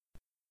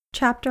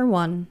Chapter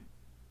 1.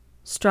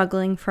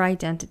 Struggling for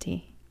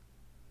Identity.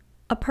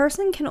 A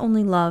person can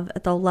only love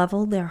at the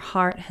level their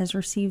heart has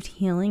received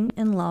healing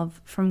and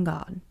love from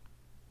God.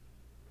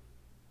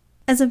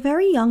 As a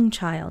very young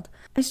child,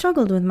 I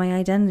struggled with my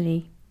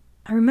identity.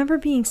 I remember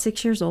being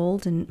 6 years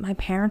old and my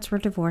parents were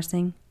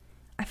divorcing.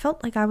 I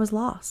felt like I was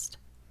lost.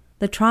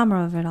 The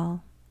trauma of it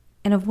all.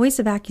 And a voice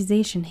of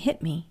accusation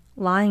hit me,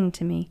 lying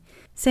to me,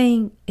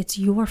 saying, "It's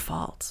your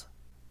fault."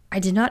 I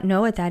did not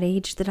know at that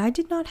age that I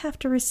did not have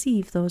to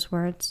receive those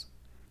words.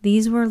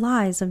 These were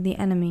lies of the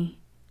enemy.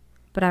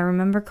 But I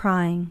remember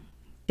crying,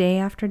 day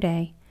after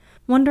day,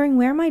 wondering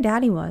where my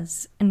daddy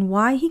was and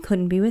why he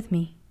couldn't be with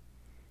me.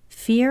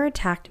 Fear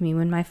attacked me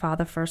when my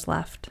father first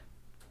left.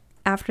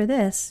 After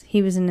this,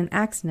 he was in an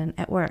accident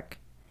at work.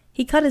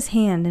 He cut his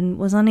hand and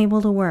was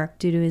unable to work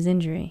due to his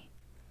injury.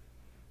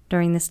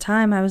 During this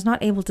time, I was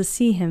not able to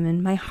see him,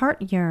 and my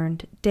heart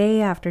yearned day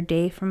after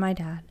day for my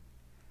dad.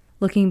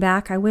 Looking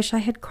back, I wish I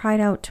had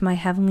cried out to my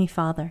Heavenly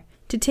Father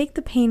to take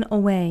the pain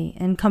away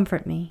and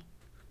comfort me.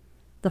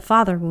 The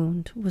father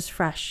wound was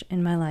fresh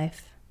in my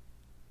life.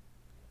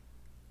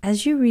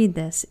 As you read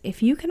this,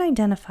 if you can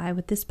identify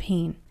with this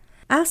pain,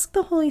 ask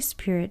the Holy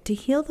Spirit to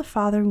heal the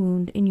father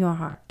wound in your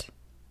heart.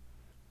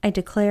 I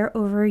declare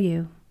over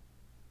you.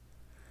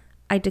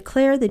 I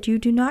declare that you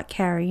do not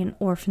carry an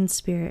orphan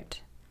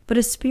spirit, but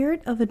a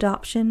spirit of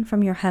adoption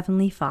from your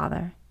Heavenly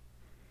Father.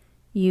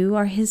 You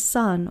are His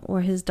son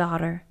or His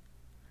daughter.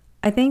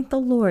 I thank the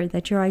Lord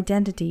that your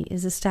identity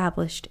is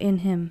established in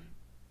Him.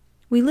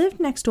 We lived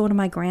next door to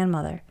my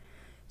grandmother,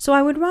 so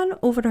I would run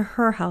over to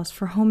her house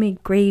for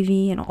homemade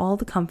gravy and all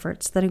the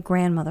comforts that a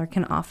grandmother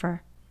can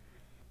offer.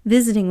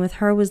 Visiting with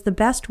her was the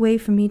best way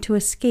for me to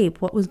escape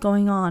what was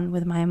going on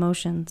with my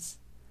emotions.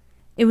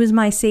 It was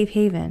my safe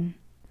haven.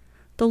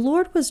 The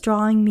Lord was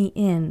drawing me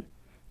in,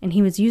 and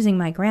He was using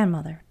my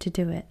grandmother to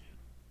do it.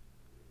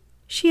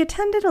 She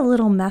attended a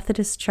little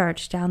Methodist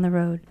church down the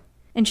road,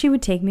 and she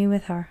would take me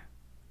with her.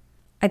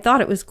 I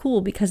thought it was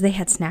cool because they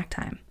had snack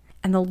time,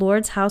 and the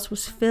Lord's house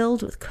was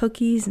filled with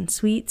cookies and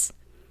sweets.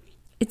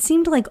 It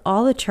seemed like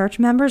all the church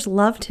members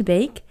loved to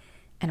bake,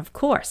 and of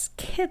course,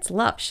 kids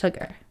love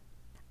sugar.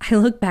 I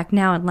look back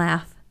now and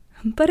laugh,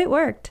 but it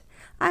worked,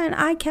 and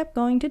I kept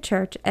going to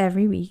church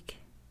every week.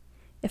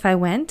 If I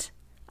went,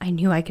 I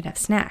knew I could have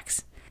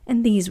snacks,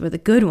 and these were the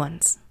good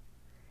ones.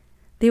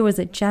 There was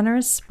a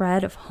generous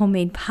spread of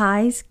homemade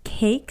pies,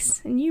 cakes,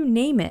 and you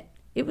name it,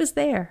 it was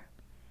there.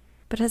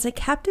 But as I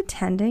kept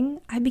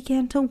attending, I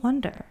began to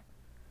wonder,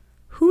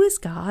 who is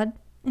God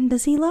and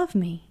does He love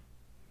me?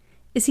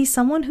 Is He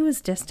someone who is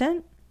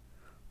distant?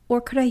 Or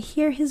could I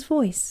hear His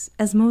voice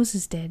as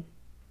Moses did?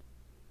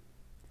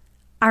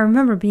 I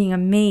remember being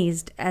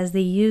amazed as they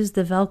used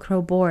the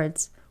Velcro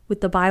boards with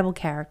the Bible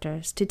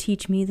characters to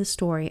teach me the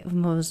story of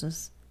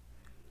Moses.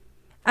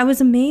 I was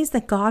amazed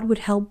that God would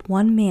help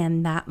one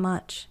man that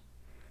much.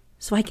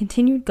 So I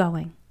continued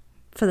going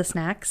for the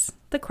snacks,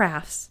 the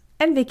crafts,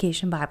 and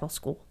vacation Bible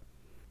school.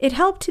 It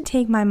helped to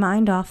take my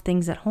mind off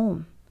things at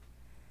home.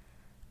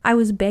 I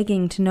was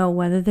begging to know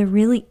whether there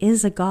really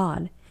is a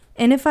God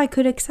and if I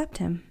could accept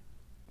Him.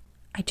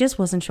 I just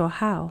wasn't sure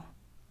how.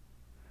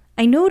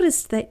 I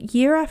noticed that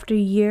year after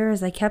year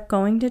as I kept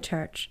going to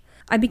church,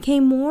 I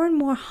became more and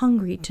more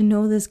hungry to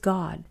know this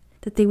God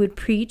that they would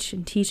preach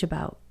and teach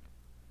about.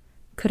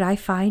 Could I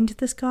find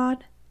this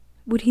God?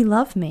 Would He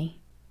love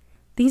me?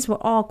 These were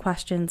all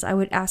questions I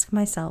would ask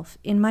myself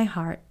in my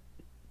heart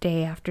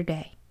day after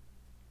day.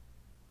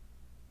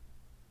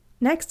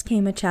 Next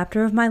came a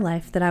chapter of my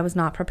life that I was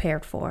not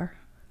prepared for.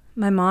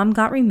 My mom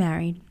got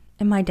remarried,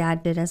 and my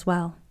dad did as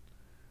well.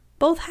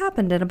 Both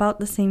happened at about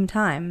the same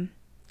time.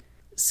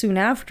 Soon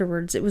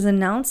afterwards, it was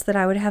announced that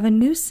I would have a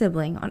new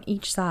sibling on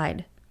each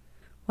side.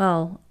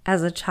 Well,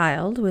 as a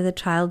child with a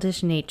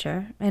childish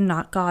nature and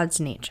not God's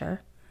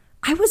nature,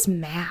 I was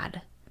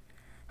mad.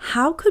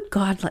 How could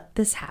God let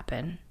this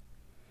happen?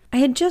 I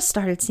had just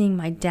started seeing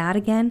my dad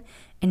again,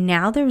 and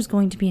now there was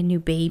going to be a new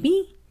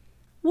baby?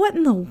 What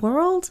in the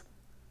world?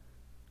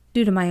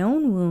 Due to my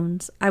own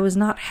wounds, I was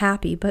not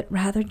happy but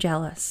rather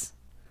jealous.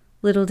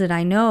 Little did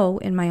I know,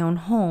 in my own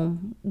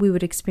home, we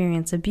would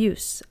experience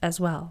abuse as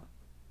well.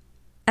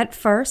 At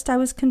first, I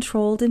was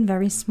controlled in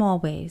very small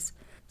ways,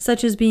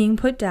 such as being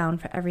put down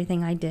for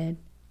everything I did.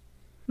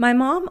 My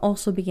mom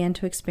also began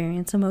to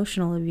experience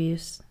emotional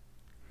abuse.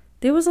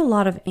 There was a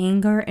lot of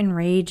anger and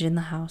rage in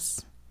the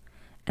house,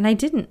 and I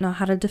didn't know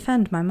how to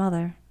defend my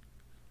mother.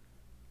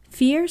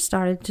 Fear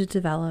started to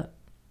develop.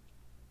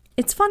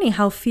 It's funny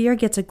how fear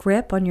gets a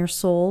grip on your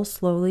soul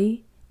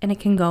slowly, and it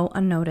can go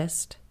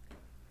unnoticed.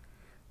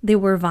 There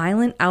were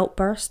violent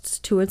outbursts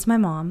towards my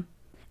mom,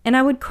 and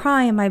I would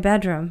cry in my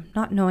bedroom,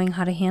 not knowing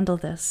how to handle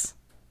this.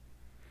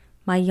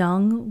 My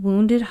young,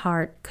 wounded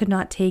heart could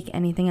not take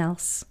anything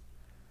else.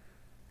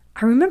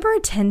 I remember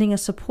attending a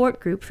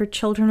support group for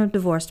children of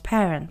divorced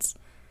parents,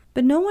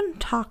 but no one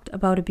talked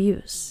about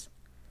abuse.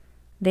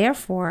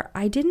 Therefore,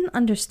 I didn't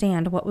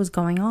understand what was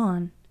going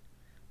on.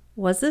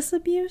 Was this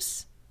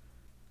abuse?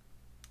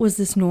 Was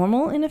this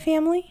normal in a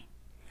family?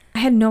 I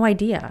had no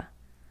idea.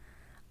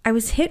 I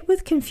was hit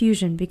with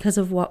confusion because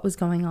of what was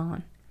going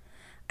on.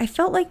 I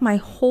felt like my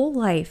whole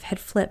life had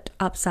flipped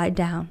upside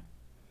down.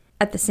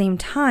 At the same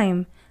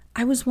time,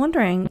 I was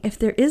wondering if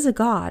there is a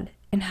God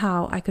and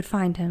how I could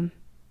find him.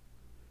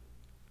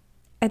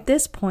 At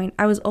this point,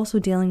 I was also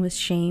dealing with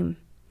shame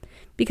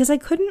because I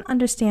couldn't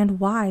understand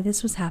why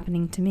this was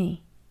happening to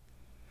me.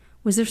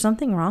 Was there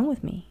something wrong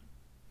with me?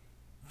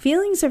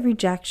 Feelings of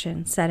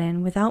rejection set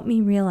in without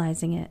me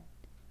realizing it.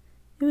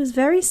 It was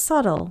very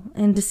subtle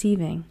and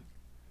deceiving.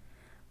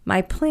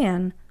 My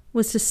plan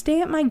was to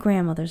stay at my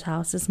grandmother's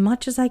house as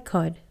much as I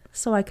could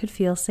so I could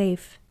feel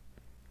safe.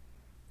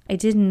 I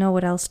didn't know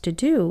what else to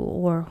do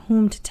or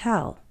whom to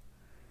tell.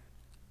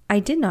 I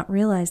did not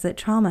realize that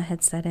trauma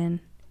had set in,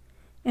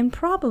 and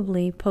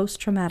probably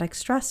post-traumatic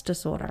stress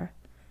disorder,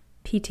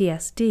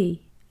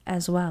 PTSD,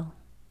 as well.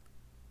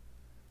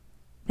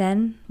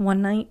 Then,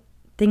 one night,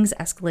 things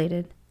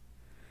escalated.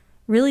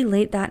 Really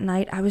late that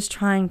night, I was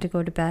trying to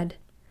go to bed.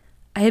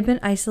 I had been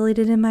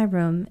isolated in my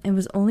room and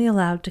was only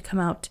allowed to come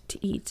out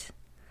to eat.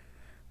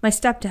 My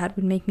stepdad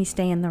would make me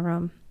stay in the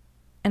room,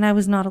 and I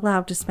was not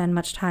allowed to spend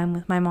much time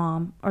with my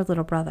mom or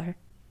little brother.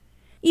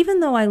 Even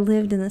though I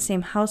lived in the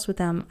same house with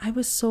them, I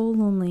was so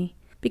lonely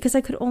because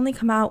I could only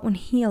come out when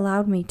he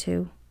allowed me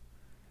to.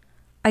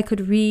 I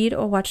could read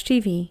or watch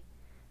TV,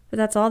 but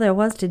that's all there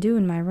was to do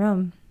in my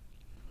room.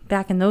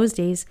 Back in those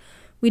days,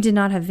 we did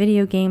not have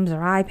video games or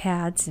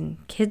iPads,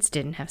 and kids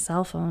didn't have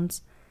cell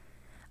phones.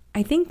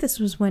 I think this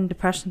was when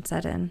depression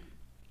set in.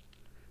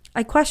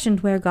 I questioned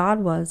where God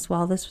was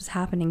while this was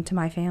happening to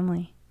my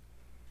family.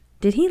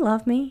 Did he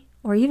love me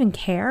or even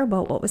care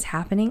about what was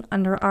happening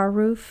under our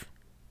roof?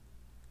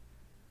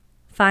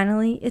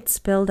 Finally, it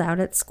spilled out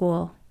at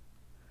school.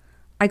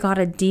 I got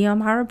a D on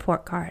my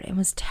report card and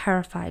was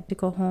terrified to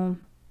go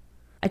home.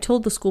 I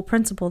told the school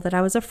principal that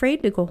I was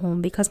afraid to go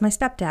home because my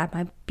stepdad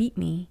might beat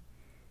me.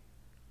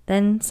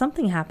 Then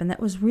something happened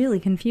that was really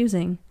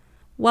confusing.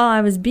 While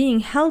I was being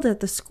held at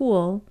the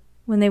school,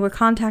 when they were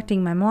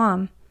contacting my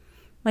mom,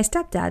 my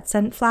stepdad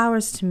sent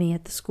flowers to me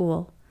at the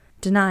school,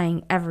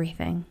 denying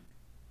everything.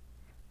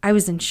 I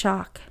was in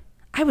shock.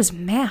 I was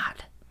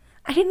mad.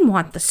 I didn't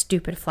want the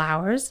stupid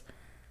flowers.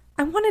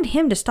 I wanted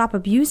him to stop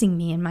abusing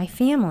me and my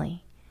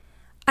family.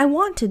 I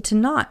wanted to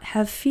not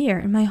have fear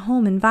in my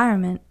home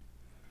environment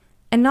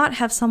and not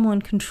have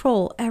someone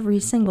control every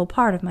single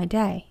part of my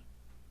day.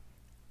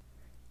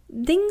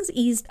 Things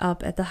eased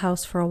up at the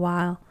house for a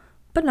while,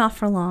 but not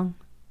for long.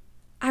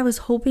 I was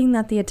hoping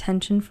that the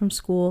attention from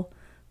school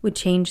would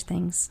change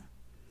things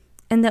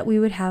and that we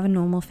would have a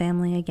normal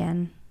family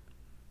again.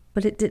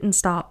 But it didn't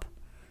stop.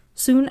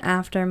 Soon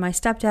after, my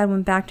stepdad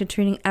went back to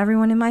treating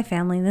everyone in my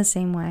family the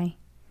same way.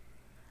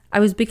 I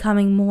was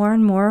becoming more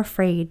and more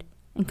afraid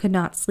and could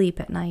not sleep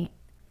at night.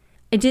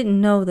 I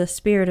didn't know the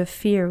spirit of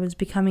fear was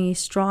becoming a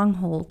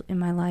stronghold in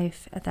my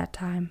life at that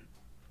time.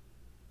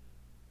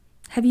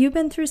 Have you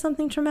been through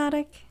something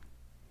traumatic?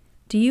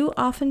 Do you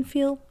often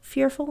feel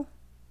fearful?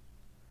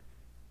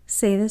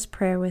 Say this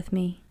prayer with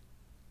me.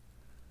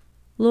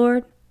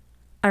 Lord,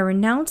 I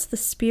renounce the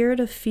spirit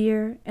of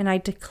fear and I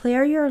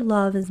declare your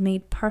love is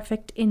made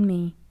perfect in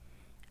me,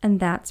 and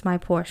that's my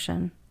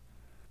portion.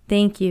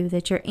 Thank you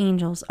that your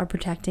angels are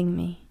protecting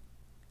me.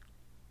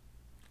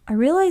 I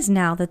realize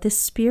now that this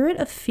spirit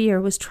of fear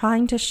was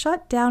trying to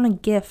shut down a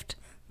gift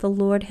the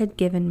Lord had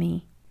given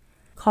me,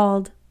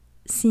 called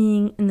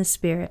seeing in the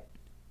spirit.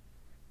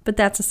 But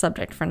that's a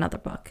subject for another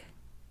book.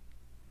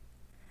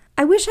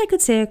 I wish I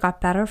could say it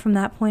got better from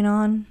that point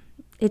on.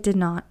 It did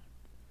not.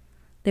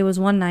 There was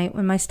one night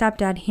when my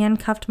stepdad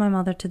handcuffed my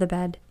mother to the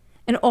bed,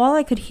 and all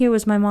I could hear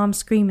was my mom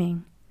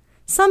screaming,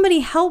 "Somebody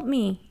help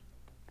me!"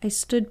 I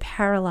stood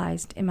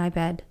paralyzed in my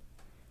bed.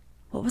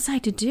 What was I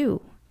to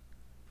do?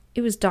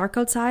 It was dark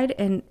outside,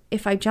 and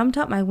if I jumped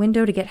out my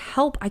window to get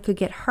help, I could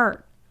get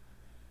hurt.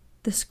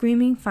 The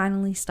screaming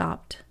finally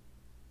stopped,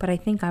 but I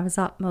think I was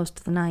up most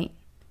of the night.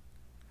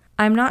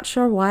 I'm not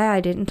sure why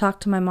I didn't talk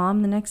to my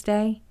mom the next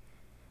day.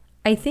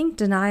 I think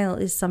denial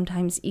is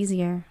sometimes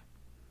easier.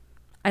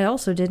 I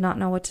also did not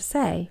know what to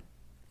say.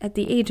 At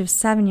the age of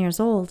 7 years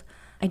old,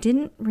 I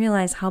didn't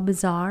realize how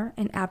bizarre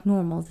and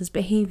abnormal this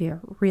behavior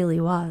really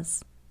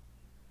was.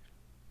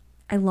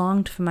 I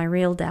longed for my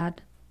real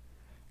dad.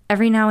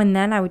 Every now and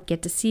then I would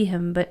get to see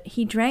him, but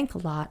he drank a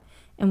lot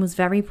and was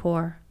very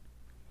poor.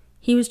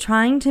 He was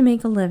trying to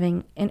make a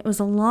living, and it was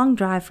a long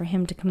drive for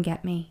him to come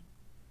get me.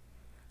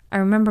 I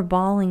remember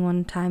bawling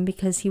one time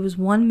because he was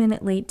 1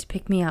 minute late to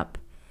pick me up,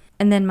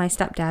 and then my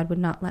stepdad would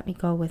not let me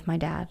go with my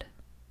dad.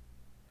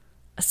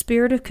 A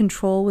spirit of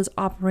control was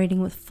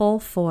operating with full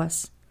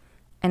force,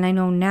 and I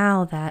know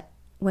now that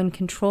when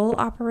control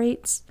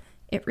operates,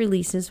 it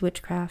releases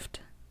witchcraft.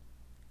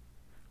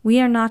 We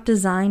are not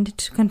designed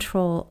to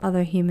control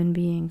other human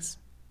beings.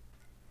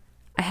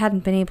 I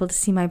hadn't been able to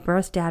see my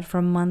birth dad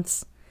for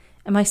months,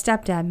 and my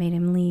stepdad made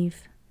him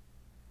leave.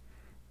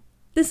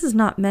 This is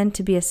not meant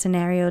to be a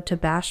scenario to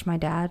bash my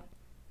dad.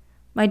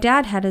 My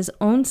dad had his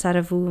own set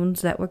of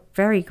wounds that were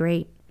very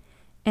great,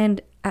 and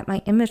at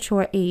my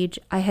immature age,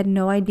 I had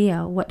no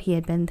idea what he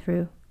had been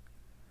through.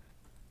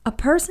 A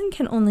person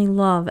can only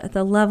love at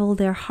the level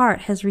their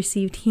heart has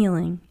received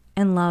healing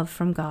and love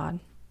from God.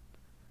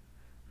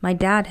 My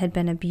dad had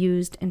been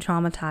abused and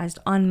traumatized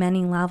on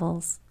many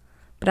levels,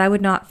 but I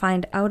would not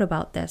find out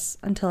about this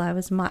until I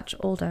was much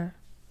older.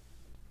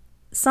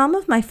 Some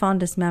of my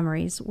fondest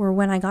memories were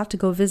when I got to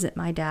go visit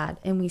my dad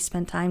and we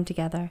spent time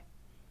together.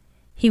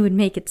 He would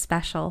make it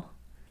special.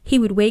 He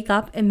would wake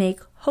up and make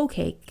hoe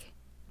cake.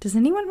 Does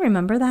anyone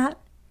remember that?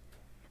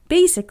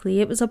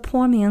 Basically, it was a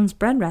poor man's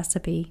bread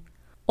recipe.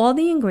 All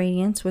the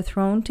ingredients were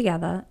thrown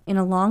together in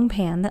a long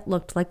pan that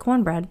looked like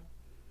cornbread.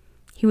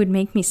 He would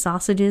make me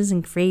sausages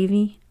and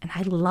gravy, and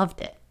I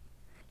loved it.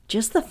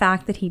 Just the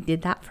fact that he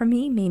did that for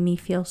me made me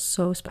feel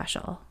so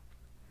special.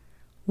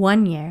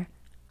 One year,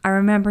 I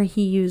remember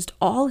he used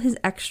all his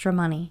extra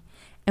money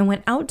and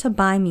went out to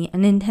buy me a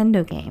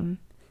Nintendo game,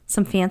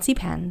 some fancy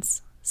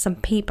pens, some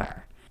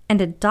paper, and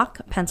a duck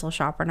pencil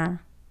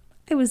sharpener.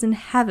 I was in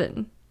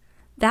heaven.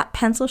 That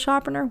pencil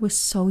sharpener was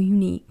so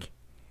unique.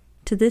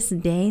 To this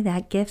day,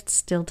 that gift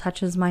still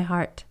touches my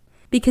heart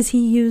because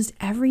he used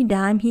every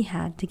dime he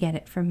had to get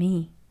it for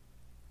me.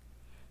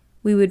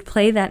 We would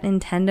play that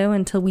Nintendo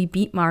until we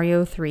beat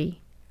Mario 3,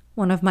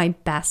 one of my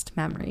best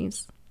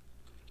memories.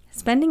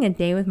 Spending a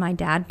day with my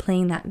dad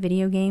playing that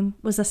video game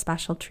was a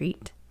special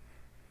treat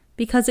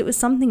because it was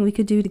something we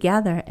could do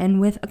together and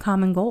with a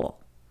common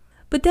goal.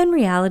 But then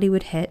reality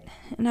would hit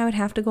and I would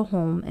have to go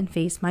home and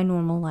face my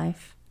normal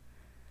life.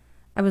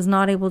 I was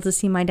not able to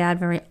see my dad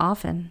very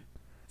often.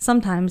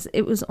 Sometimes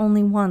it was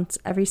only once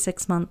every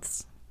 6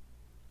 months.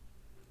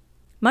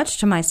 Much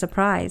to my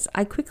surprise,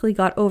 I quickly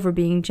got over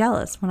being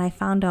jealous when I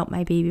found out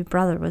my baby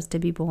brother was to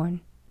be born.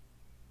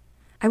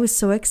 I was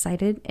so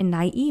excited and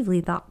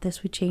naively thought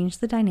this would change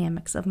the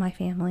dynamics of my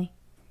family.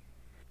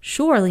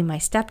 Surely my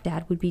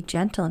stepdad would be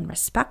gentle and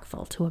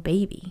respectful to a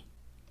baby.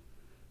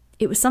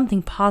 It was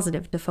something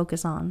positive to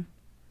focus on.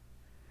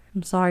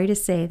 I'm sorry to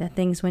say that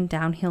things went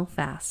downhill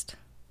fast.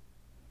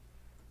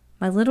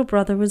 My little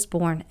brother was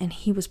born and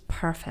he was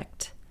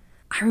perfect.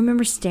 I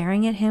remember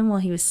staring at him while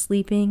he was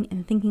sleeping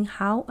and thinking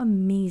how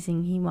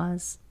amazing he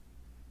was.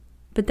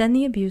 But then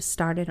the abuse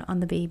started on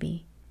the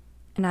baby,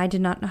 and I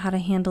did not know how to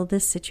handle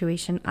this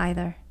situation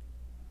either.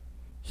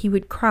 He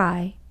would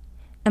cry,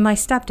 and my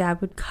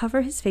stepdad would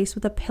cover his face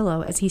with a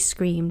pillow as he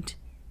screamed.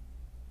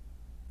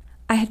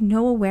 I had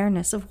no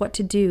awareness of what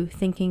to do,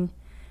 thinking,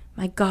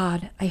 my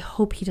God, I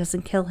hope he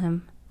doesn't kill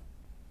him.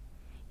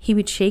 He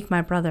would shake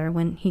my brother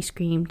when he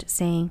screamed,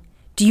 saying,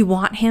 "Do you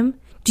want him?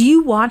 Do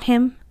you want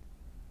him?"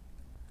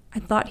 I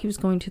thought he was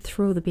going to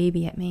throw the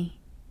baby at me.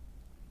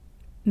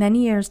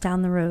 Many years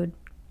down the road,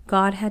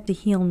 God had to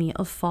heal me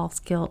of false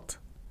guilt.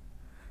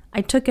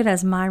 I took it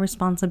as my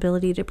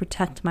responsibility to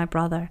protect my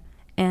brother,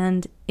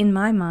 and in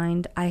my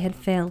mind, I had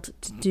failed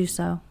to do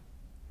so.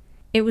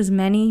 It was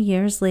many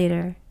years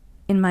later,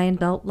 in my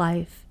adult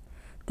life,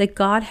 that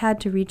God had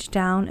to reach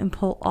down and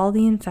pull all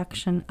the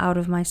infection out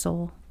of my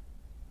soul.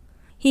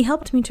 He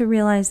helped me to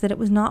realize that it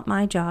was not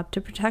my job to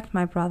protect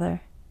my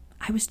brother.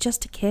 I was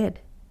just a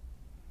kid.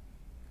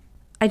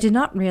 I did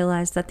not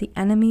realize that the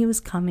enemy was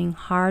coming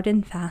hard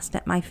and fast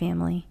at my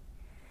family.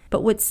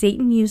 But what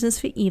Satan uses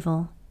for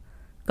evil,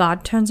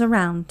 God turns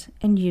around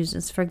and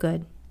uses for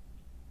good.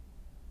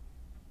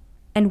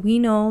 And we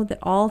know that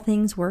all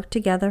things work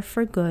together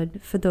for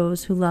good for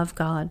those who love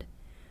God,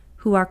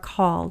 who are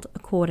called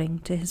according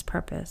to his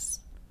purpose.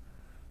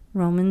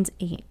 Romans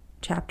 8,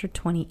 chapter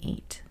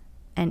 28,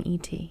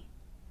 NET.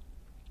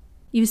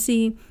 You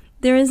see,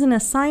 there is an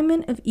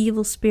assignment of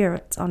evil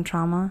spirits on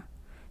trauma,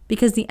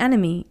 because the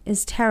enemy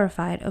is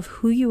terrified of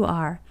who you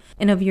are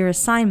and of your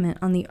assignment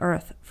on the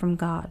earth from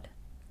God.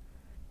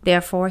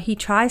 Therefore, he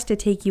tries to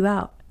take you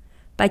out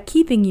by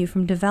keeping you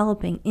from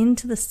developing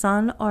into the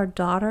son or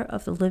daughter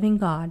of the living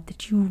God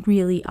that you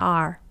really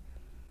are.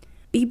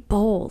 Be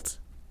bold.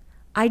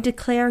 I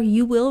declare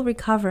you will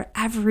recover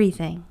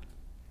everything.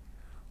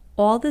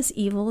 All this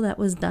evil that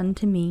was done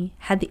to me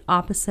had the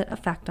opposite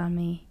effect on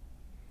me.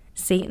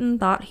 Satan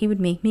thought he would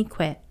make me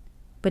quit,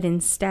 but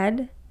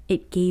instead,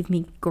 it gave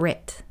me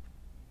grit.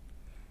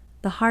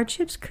 The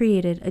hardships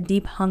created a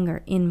deep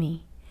hunger in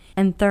me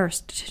and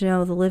thirst to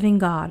know the living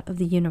God of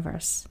the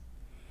universe.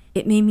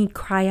 It made me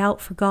cry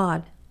out for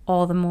God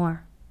all the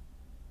more.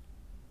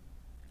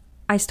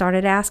 I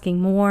started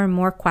asking more and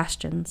more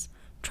questions,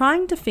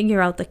 trying to figure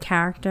out the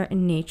character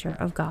and nature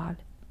of God.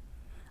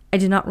 I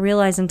did not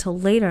realize until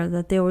later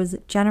that there was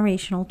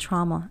generational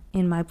trauma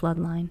in my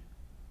bloodline.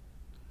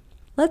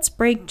 Let's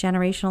break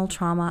generational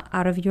trauma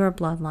out of your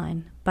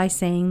bloodline by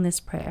saying this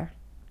prayer.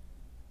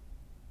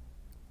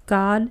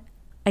 God,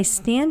 I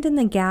stand in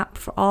the gap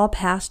for all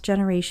past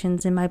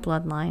generations in my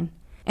bloodline,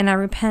 and I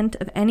repent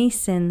of any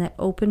sin that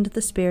opened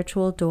the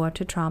spiritual door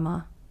to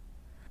trauma.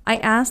 I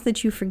ask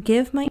that you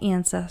forgive my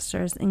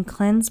ancestors and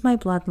cleanse my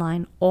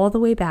bloodline all the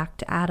way back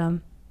to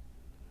Adam.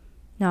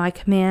 Now I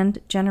command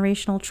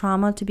generational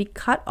trauma to be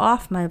cut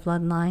off my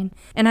bloodline,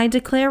 and I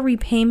declare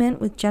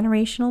repayment with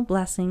generational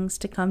blessings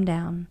to come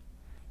down.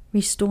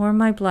 Restore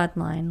my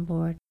bloodline,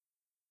 Lord.